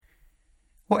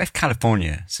What if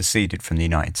California seceded from the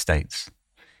United States?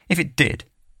 If it did,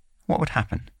 what would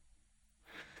happen?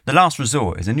 The Last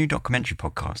Resort is a new documentary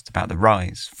podcast about the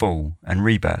rise, fall and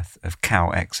rebirth of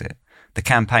CalExit, the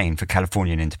campaign for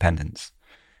Californian independence.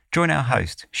 Join our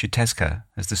host, Shuteska,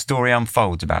 as the story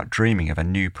unfolds about dreaming of a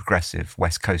new progressive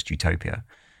West Coast utopia,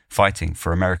 fighting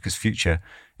for America's future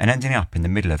and ending up in the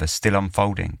middle of a still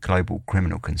unfolding global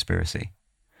criminal conspiracy.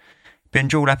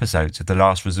 Binge all episodes of The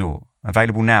Last Resort,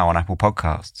 available now on Apple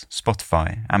Podcasts,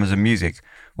 Spotify, Amazon Music,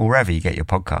 or wherever you get your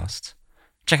podcasts.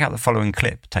 Check out the following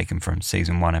clip taken from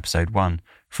Season 1, Episode 1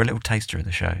 for a little taster of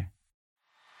the show.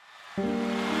 My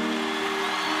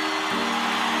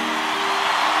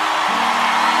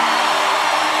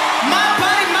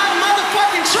body, my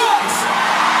motherfucking choice!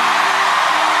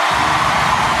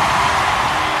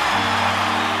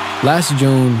 Last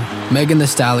June, Megan Thee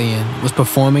Stallion was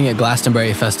performing at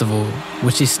Glastonbury Festival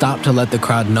when she stopped to let the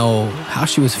crowd know how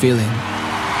she was feeling.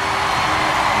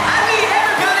 I need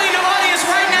everybody in the audience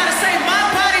right now to say, my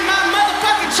body, my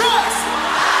motherfucking choice!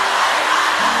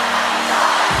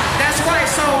 That's right,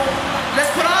 so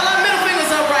let's put all our middle fingers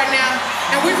up right now,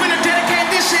 and we're gonna dedicate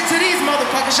this shit to these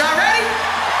motherfuckers. Y'all ready?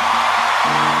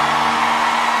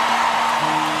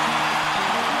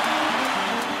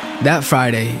 That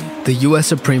Friday, the U.S.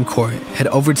 Supreme Court had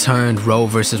overturned Roe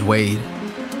v. Wade,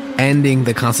 ending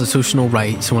the constitutional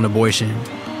right to an abortion.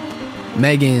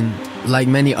 Megan, like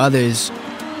many others,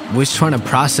 was trying to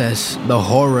process the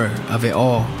horror of it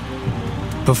all.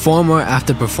 Performer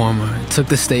after performer took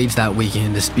the stage that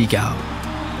weekend to speak out.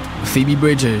 Phoebe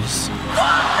Bridgers,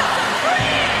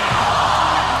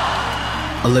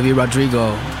 Olivia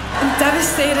Rodrigo, I'm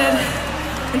devastated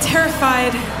and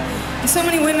terrified. And so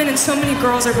many women and so many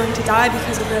girls are going to die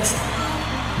because of this.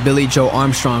 Billie Joe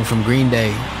Armstrong from Green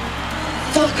Day,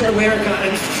 Fuck America,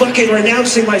 I'm fucking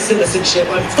renouncing my citizenship.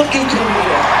 I'm fucking coming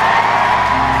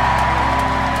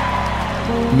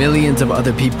here. millions of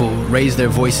other people raised their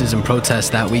voices in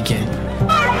protest that weekend.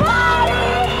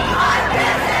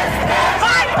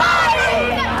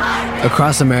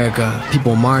 Across America,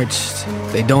 people marched,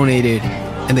 they donated,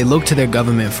 and they looked to their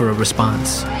government for a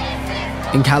response.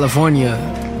 In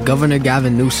California, Governor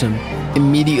Gavin Newsom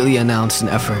immediately announced an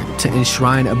effort to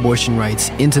enshrine abortion rights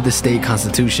into the state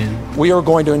constitution. We are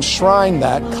going to enshrine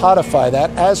that, codify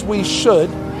that, as we should,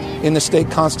 in the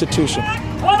state constitution.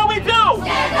 What do we do?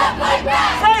 Stand up like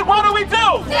that! Say, what do we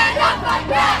do? Stand up like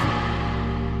that!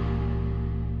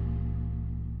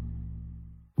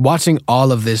 Watching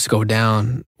all of this go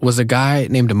down was a guy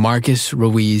named Marcus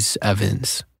Ruiz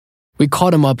Evans. We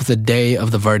called him up the day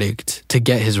of the verdict to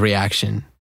get his reaction.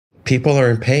 People are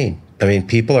in pain. I mean,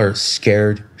 people are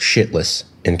scared shitless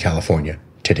in California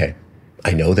today.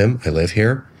 I know them. I live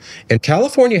here. And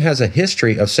California has a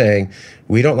history of saying,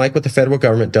 we don't like what the federal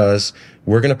government does.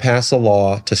 We're going to pass a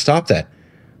law to stop that.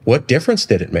 What difference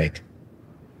did it make?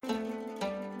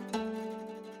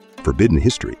 Forbidden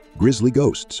history, grisly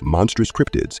ghosts, monstrous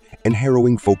cryptids, and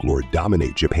harrowing folklore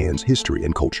dominate Japan's history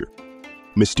and culture.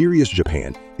 Mysterious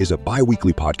Japan is a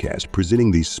bi-weekly podcast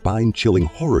presenting these spine-chilling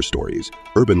horror stories,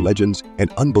 urban legends,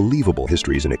 and unbelievable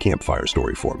histories in a campfire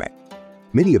story format.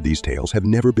 Many of these tales have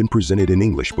never been presented in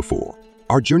English before.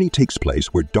 Our journey takes place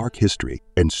where dark history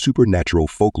and supernatural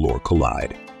folklore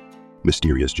collide.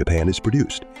 Mysterious Japan is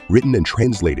produced, written and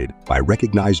translated by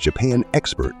recognized Japan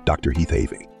expert Dr. Heath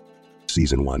Avey.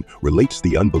 Season 1 relates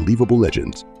the unbelievable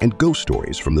legends and ghost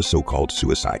stories from the so-called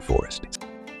suicide forest.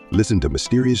 Listen to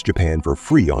Mysterious Japan for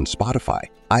free on Spotify,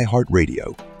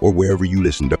 iHeartRadio, or wherever you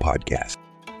listen to podcasts.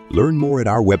 Learn more at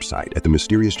our website at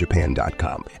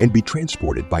themysteriousjapan.com and be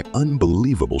transported by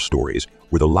unbelievable stories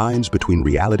where the lines between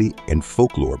reality and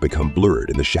folklore become blurred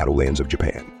in the shadowlands of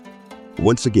Japan.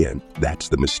 Once again, that's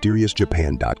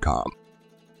themysteriousjapan.com.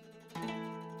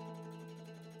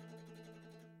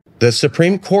 The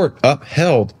Supreme Court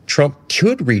upheld Trump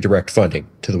could redirect funding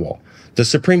to the wall. The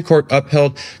Supreme Court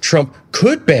upheld Trump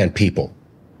could ban people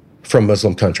from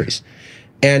Muslim countries.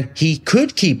 And he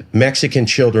could keep Mexican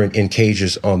children in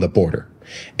cages on the border.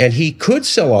 And he could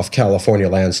sell off California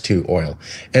lands to oil.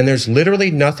 And there's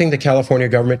literally nothing the California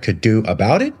government could do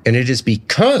about it. And it is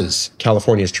because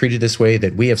California is treated this way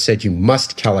that we have said you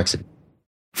must CalExit.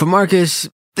 For Marcus,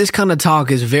 this kind of talk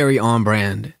is very on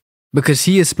brand because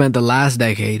he has spent the last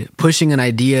decade pushing an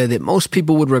idea that most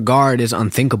people would regard as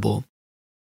unthinkable.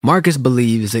 Marcus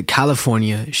believes that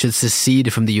California should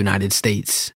secede from the United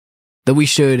States, that we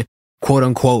should,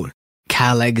 quote-unquote,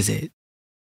 CalExit.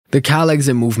 The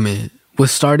CalExit movement was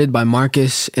started by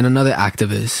Marcus and another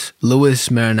activist,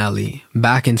 Louis Marinelli,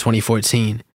 back in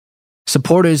 2014.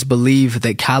 Supporters believe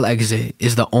that CalExit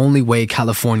is the only way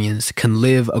Californians can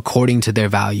live according to their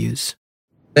values.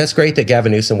 That's great that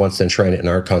Gavin Newsom wants to enshrine it in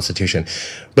our Constitution.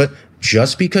 But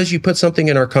just because you put something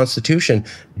in our Constitution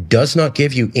does not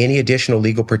give you any additional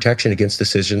legal protection against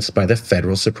decisions by the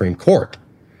federal Supreme Court.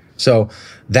 So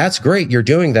that's great. You're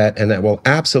doing that, and that will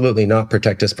absolutely not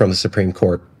protect us from the Supreme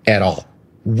Court at all.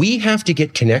 We have to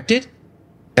get connected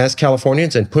as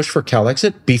Californians and push for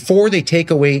CalExit before they take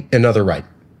away another right.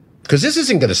 Because this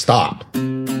isn't going to stop.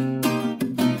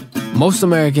 Most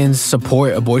Americans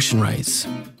support abortion rights,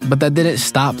 but that didn't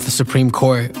stop the Supreme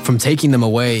Court from taking them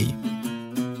away.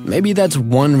 Maybe that's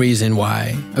one reason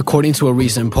why, according to a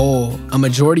recent poll, a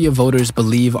majority of voters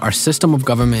believe our system of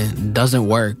government doesn't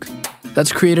work.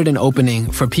 That's created an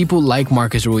opening for people like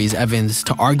Marcus Ruiz Evans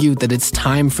to argue that it's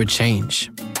time for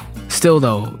change. Still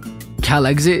though,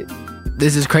 CalExit?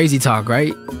 This is crazy talk,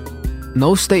 right?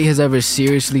 No state has ever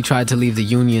seriously tried to leave the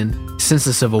Union since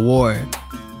the Civil War.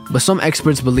 But some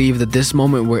experts believe that this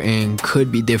moment we're in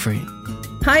could be different.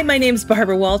 Hi, my name's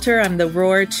Barbara Walter. I'm the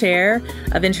Rohr Chair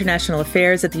of International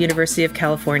Affairs at the University of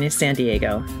California, San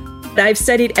Diego. I've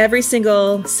studied every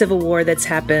single civil war that's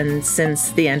happened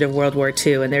since the end of World War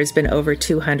II, and there's been over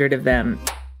 200 of them.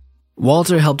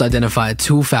 Walter helped identify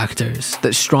two factors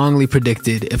that strongly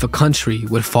predicted if a country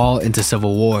would fall into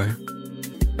civil war.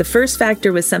 The first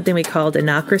factor was something we called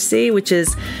anocracy, which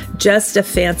is just a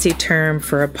fancy term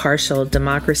for a partial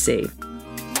democracy.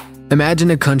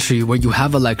 Imagine a country where you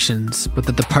have elections, but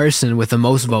that the person with the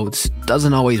most votes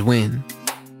doesn't always win.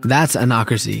 That's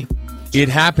anocracy. It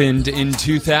happened in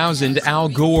 2000, Al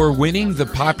Gore winning the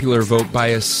popular vote by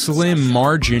a slim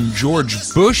margin.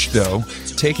 George Bush, though,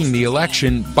 taking the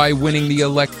election by winning the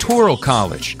Electoral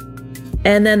College.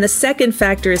 And then the second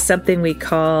factor is something we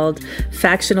called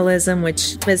factionalism,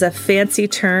 which is a fancy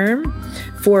term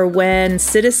for when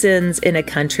citizens in a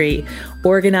country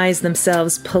organize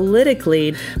themselves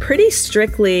politically pretty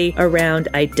strictly around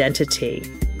identity.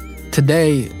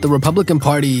 Today, the Republican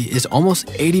Party is almost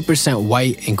 80%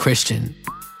 white and Christian.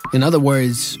 In other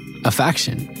words, a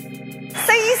faction.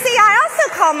 So you see, I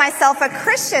also call myself a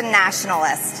Christian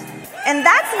nationalist. And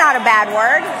that's not a bad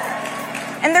word.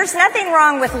 And there's nothing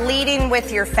wrong with leading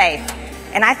with your faith.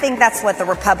 And I think that's what the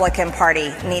Republican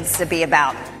Party needs to be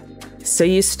about. So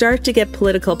you start to get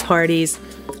political parties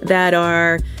that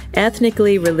are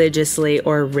ethnically, religiously,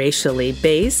 or racially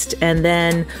based, and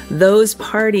then those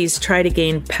parties try to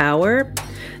gain power,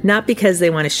 not because they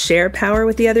want to share power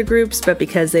with the other groups, but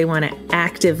because they want to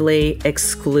actively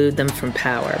exclude them from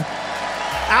power.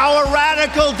 Our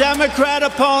radical Democrat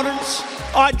opponents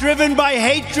are driven by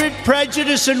hatred,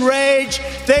 prejudice, and rage.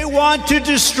 They want to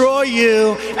destroy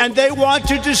you, and they want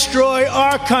to destroy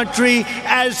our country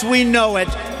as we know it.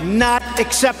 Not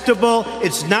acceptable.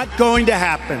 It's not going to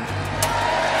happen.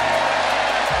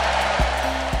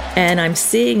 And I'm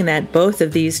seeing that both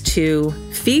of these two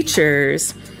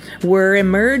features were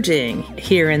emerging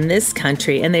here in this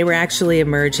country, and they were actually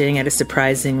emerging at a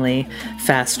surprisingly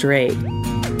fast rate.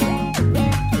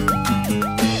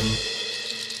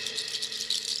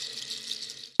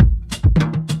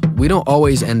 We don't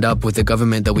always end up with the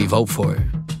government that we vote for.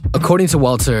 According to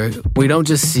Walter, we don't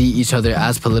just see each other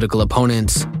as political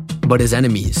opponents, but as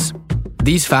enemies.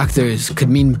 These factors could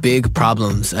mean big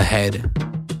problems ahead.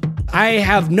 I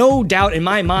have no doubt in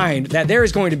my mind that there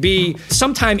is going to be,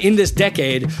 sometime in this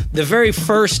decade, the very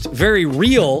first, very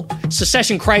real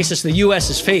secession crisis the U.S.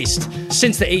 has faced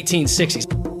since the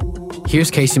 1860s. Here's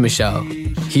Casey Michel.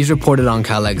 He's reported on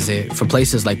CalExit for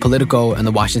places like Politico and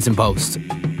The Washington Post.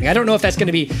 I don't know if that's going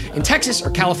to be in Texas or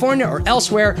California or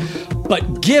elsewhere,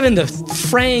 but given the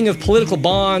fraying of political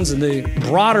bonds and the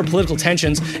broader political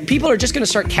tensions, people are just going to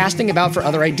start casting about for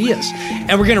other ideas.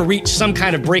 And we're going to reach some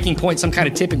kind of breaking point, some kind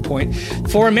of tipping point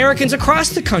for Americans across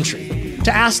the country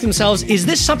to ask themselves, is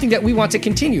this something that we want to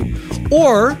continue?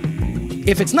 Or,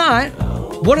 if it's not,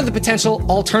 what are the potential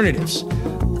alternatives?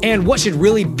 And what should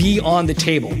really be on the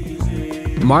table?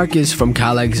 Marcus from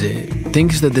CalExit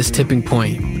thinks that this tipping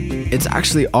point, it's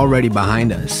actually already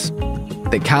behind us.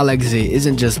 That CalExit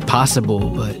isn't just possible,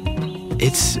 but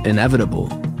it's inevitable.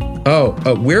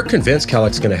 We're convinced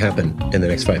CalExit's going to happen in the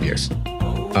next 5 years.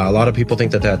 A lot of people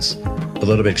think that that's a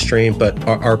little bit extreme, but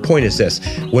our point is this.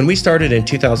 When we started in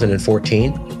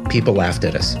 2014, people laughed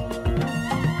at us.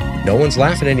 No one's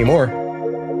laughing anymore.